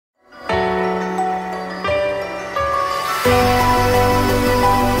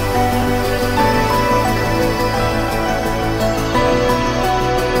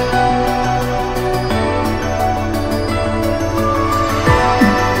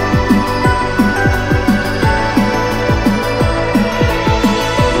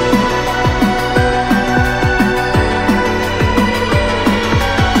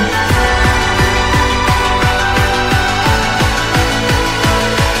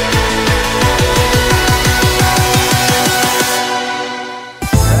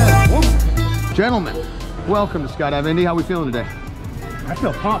gentlemen, welcome to Skydive Indy. How we feeling today? I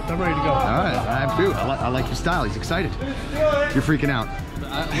feel pumped. I'm ready to go. All right, I am too. I like your style. He's excited. You're freaking out.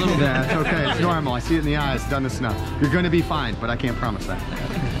 A little bit. Yeah, it's okay. It's normal. I see it in the eyes. Done this enough. You're going to be fine, but I can't promise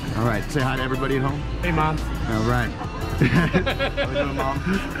that. All right. Say hi to everybody at home. Hey, Mom. All right. How we doing, Mom?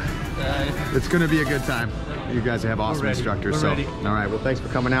 It's going to be a good time. You guys have awesome instructors. We're ready. All right. Well, thanks for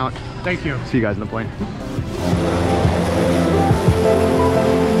coming out. Thank you. See you guys in the plane.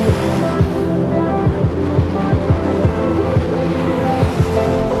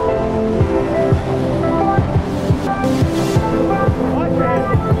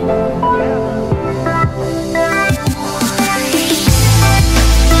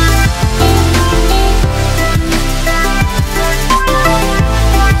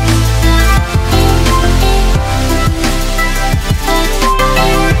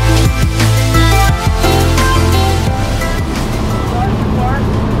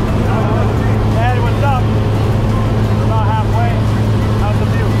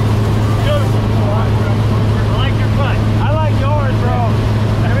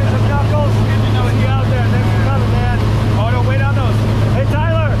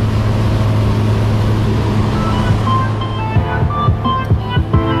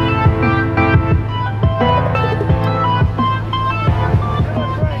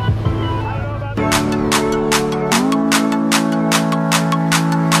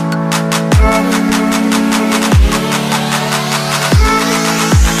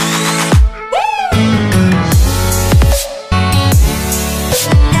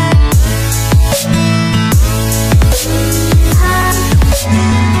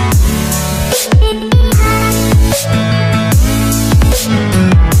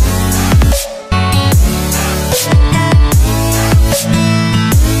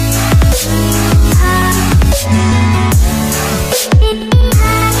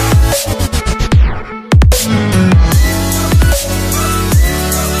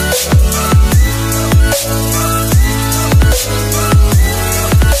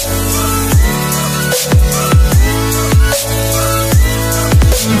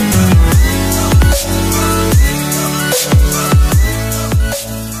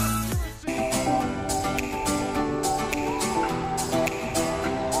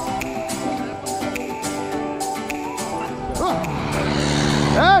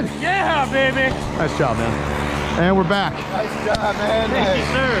 Ed! Yeah, baby. Nice job, man. And we're back. Nice job, man. Thank you,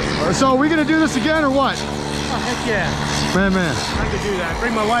 sir. So are we gonna do this again or what? Oh, heck yeah. Man. I could do that.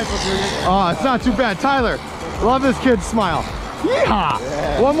 Bring my wife up here. Oh, it's not too bad. Tyler, love this kid's smile. Yeehaw!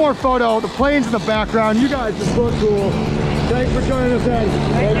 Yeah. One more photo. The plane's in the background. You guys just look cool. Thanks for joining us, Ed.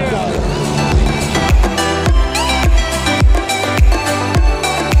 Thank you.